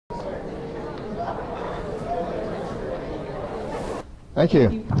Thank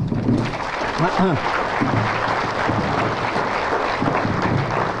you.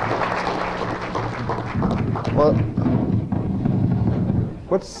 Well,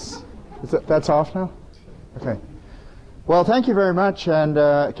 that's off now? Okay. Well, thank you very much, and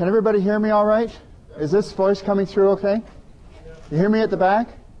can everybody hear me all right? Is this voice coming through okay? You hear me at the back?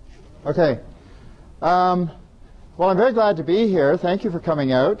 Okay. Well, I'm very glad to be here. Thank you for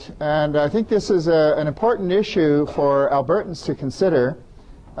coming out. And I think this is an important issue for Albertans to consider.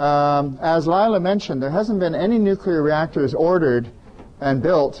 As Lila mentioned, there hasn't been any nuclear reactors ordered and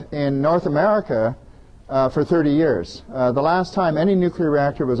built in North America for 30 years. The last time any nuclear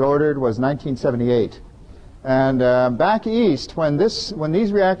reactor was ordered was 1978. And back east, when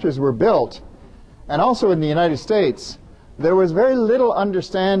these reactors were built, and also in the United States, there was very little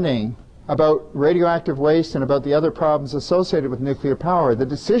understanding about radioactive waste and about the other problems associated with nuclear power. The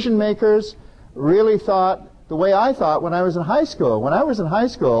decision makers really thought the way I thought when I was in high school. When I was in high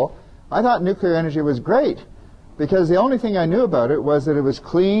school, I thought nuclear energy was great because the only thing I knew about it was that it was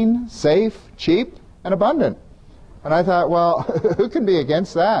clean, safe, cheap, and abundant. And I thought, well, who can be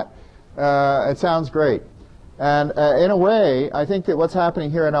against that? It sounds great. And in a way, I think that what's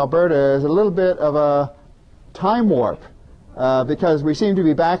happening here in Alberta is a little bit of a time warp. Because we seem to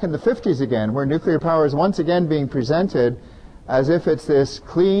be back in the 50s again, where nuclear power is once again being presented as if it's this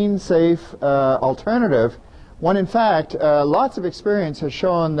clean, safe alternative, when in fact lots of experience has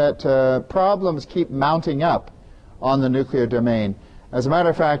shown that problems keep mounting up on the nuclear domain. As a matter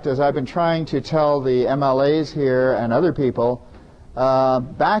of fact, as I've been trying to tell the MLAs here and other people,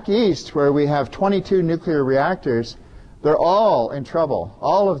 back east where we have 22 nuclear reactors, they're all in trouble.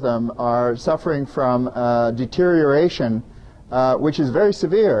 All of them are suffering from deterioration which is very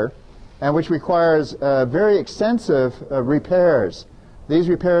severe and which requires very extensive repairs. These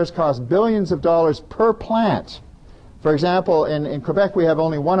repairs cost billions of dollars per plant. For example, in Quebec we have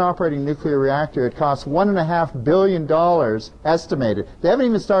only one operating nuclear reactor. It costs $1.5 billion estimated. They haven't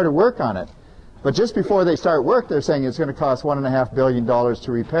even started work on it. But just before they start work, they're saying it's going to cost $1.5 billion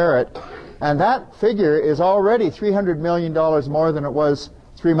to repair it. And that figure is already $300 million more than it was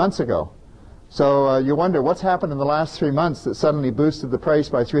 3 months ago. So you wonder what's happened in the last 3 months that suddenly boosted the price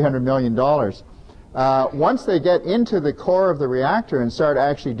by $300 million. Once they get into the core of the reactor and start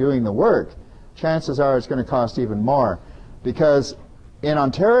actually doing the work, chances are it's going to cost even more. Because in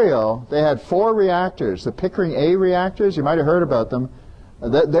Ontario, they had 4 reactors, the Pickering A reactors, you might have heard about them.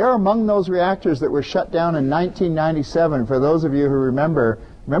 They're among those reactors that were shut down in 1997. For those of you who remember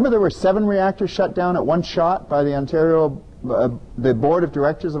there were 7 reactors shut down at one shot by the Ontario, the Board of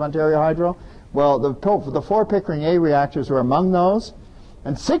Directors of Ontario Hydro. Well, the 4 Pickering A reactors were among those,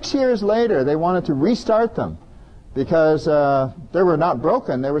 and 6 years later they wanted to restart them because they were not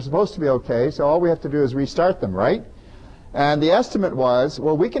broken. They were supposed to be okay, so all we have to do is restart them, right? And the estimate was,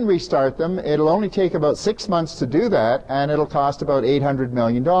 well, we can restart them. It'll only take about 6 months to do that, and it'll cost about $800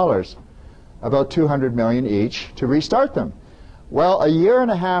 million, about $200 million each to restart them. Well, a year and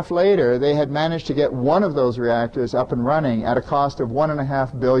a half later, they had managed to get one of those reactors up and running at a cost of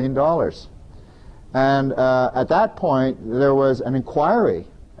 $1.5 billion. And at that point, there was an inquiry,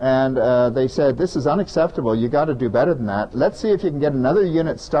 and they said, this is unacceptable. You've got to do better than that. Let's see if you can get another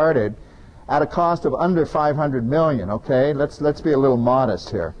unit started at a cost of under $500 million, okay? Let's be a little modest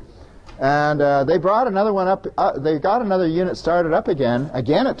here. And they brought another one up. They got another unit started up again.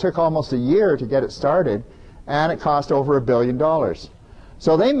 Again, it took almost a year to get it started, and it cost over $1 billion.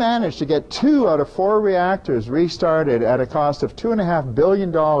 So they managed to get 2 out of 4 reactors restarted at a cost of $2.5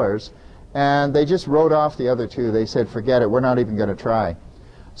 billion, and they just wrote off the other 2. They said, forget it, we're not even going to try.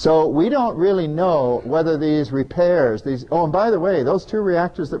 So we don't really know whether these repairs, oh, and by the way, those 2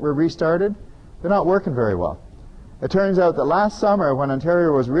 reactors that were restarted, they're not working very well. It turns out that last summer, when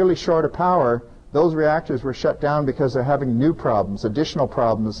Ontario was really short of power, those reactors were shut down because they're having new problems, additional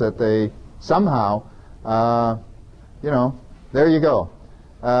problems that they somehow, there you go.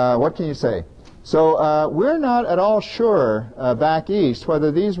 What can you say? So we're not at all sure back east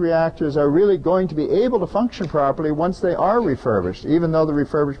whether these reactors are really going to be able to function properly once they are refurbished, even though the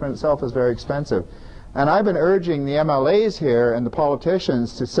refurbishment itself is very expensive. And I've been urging the MLAs here and the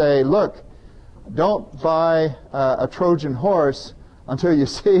politicians to say, look, don't buy a Trojan horse until you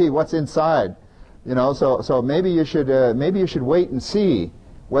see what's inside. So maybe you should wait and see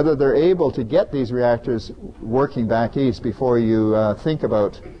whether they're able to get these reactors working back east before you think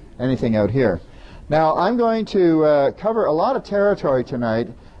about anything out here. Now, I'm going to cover a lot of territory tonight,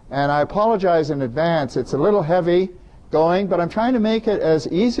 and I apologize in advance. It's a little heavy going, but I'm trying to make it as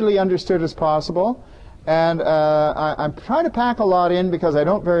easily understood as possible. And I'm trying to pack a lot in because I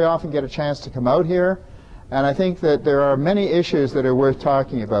don't very often get a chance to come out here. And I think that there are many issues that are worth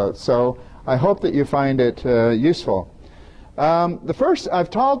talking about. So I hope that you find it useful. The first,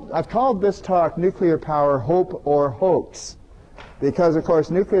 I've called this talk Nuclear Power, Hope or Hoax. Because, of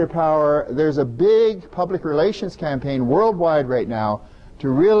course, nuclear power, there's a big public relations campaign worldwide right now to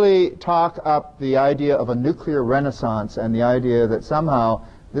really talk up the idea of a nuclear renaissance and the idea that somehow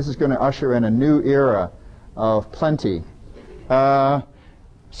this is going to usher in a new era of plenty.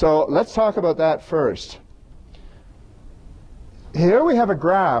 So let's talk about that first. Here we have a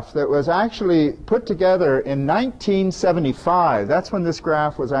graph that was actually put together in 1975. That's when this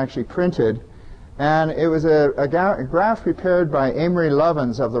graph was actually printed. And it was a graph prepared by Amory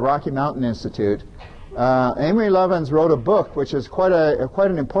Lovins of the Rocky Mountain Institute. Amory Lovins wrote a book, which is quite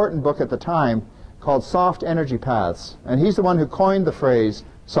an important book at the time, called Soft Energy Paths. And he's the one who coined the phrase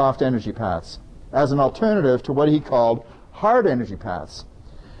soft energy paths as an alternative to what he called hard energy paths.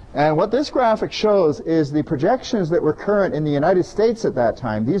 And what this graphic shows is the projections that were current in the United States at that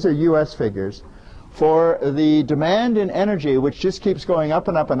time. These are U.S. figures for the demand in energy, which just keeps going up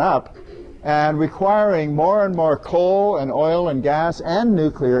and up and up, and requiring more and more coal and oil and gas and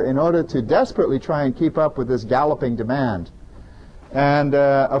nuclear in order to desperately try and keep up with this galloping demand. And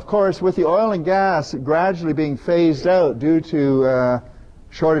of course, with the oil and gas gradually being phased out due to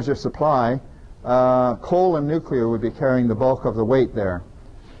shortage of supply, coal and nuclear would be carrying the bulk of the weight there.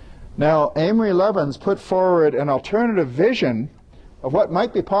 Now, Amory Lovins put forward an alternative vision of what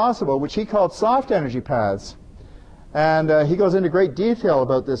might be possible, which he called soft energy paths. And he goes into great detail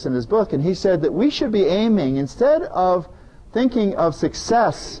about this in his book, and he said that we should be aiming, instead of thinking of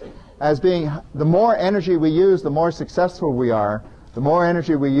success as being the more energy we use, the more successful we are, the more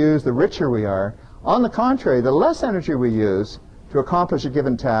energy we use, the richer we are. On the contrary, the less energy we use to accomplish a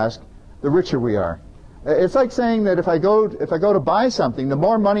given task, the richer we are. It's like saying that if I go to buy something, the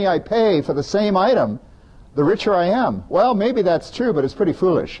more money I pay for the same item, the richer I am. Well, maybe that's true, but it's pretty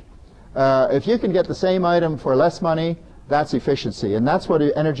foolish. If you can get the same item for less money, that's efficiency, and that's what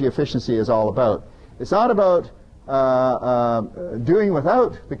energy efficiency is all about. It's not about doing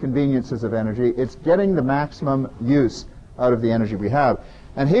without the conveniences of energy. It's getting the maximum use out of the energy we have.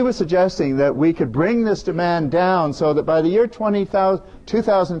 And he was suggesting that we could bring this demand down so that by the year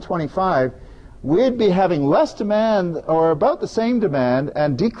 2025, we'd be having less demand, or about the same demand,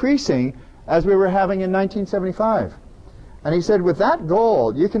 and decreasing as we were having in 1975. And he said with that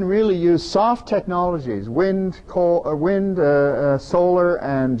goal, you can really use soft technologies, wind, solar,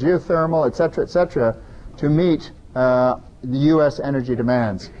 and geothermal, etc., to meet the U.S. energy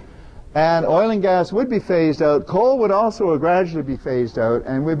demands. And oil and gas would be phased out. Coal would also gradually be phased out,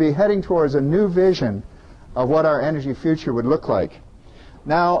 and we'd be heading towards a new vision of what our energy future would look like.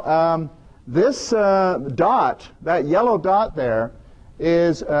 Now, this dot, that yellow dot there,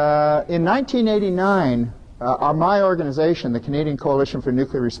 is in 1989, my organization, the Canadian Coalition for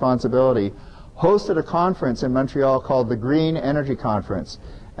Nuclear Responsibility, hosted a conference in Montreal called the Green Energy Conference.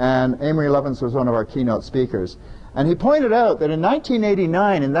 And Amory Lovins was one of our keynote speakers. And he pointed out that in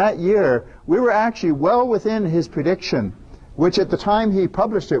 1989, in that year, we were actually well within his prediction, which at the time he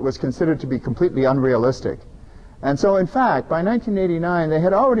published it was considered to be completely unrealistic. And so, in fact, by 1989, they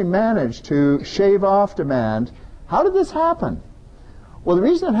had already managed to shave off demand. How did this happen? Well, the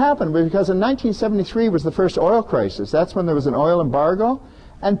reason it happened was because in 1973 was the first oil crisis. That's when there was an oil embargo,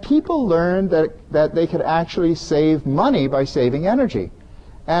 and people learned that they could actually save money by saving energy.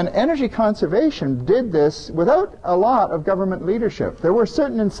 And energy conservation did this without a lot of government leadership. There were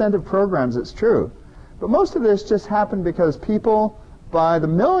certain incentive programs, it's true, but most of this just happened because people, by the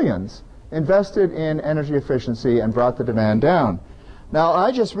millions, invested in energy efficiency and brought the demand down. Now,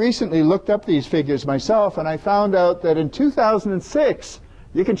 I just recently looked up these figures myself, and I found out that in 2006,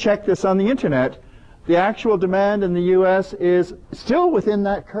 you can check this on the internet, the actual demand in the U.S. is still within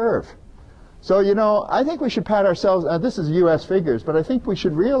that curve. So, you know, I think we should pat ourselves, this is U.S. figures, but I think we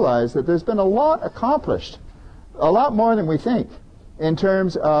should realize that there's been a lot accomplished, a lot more than we think, in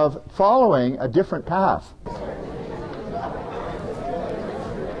terms of following a different path.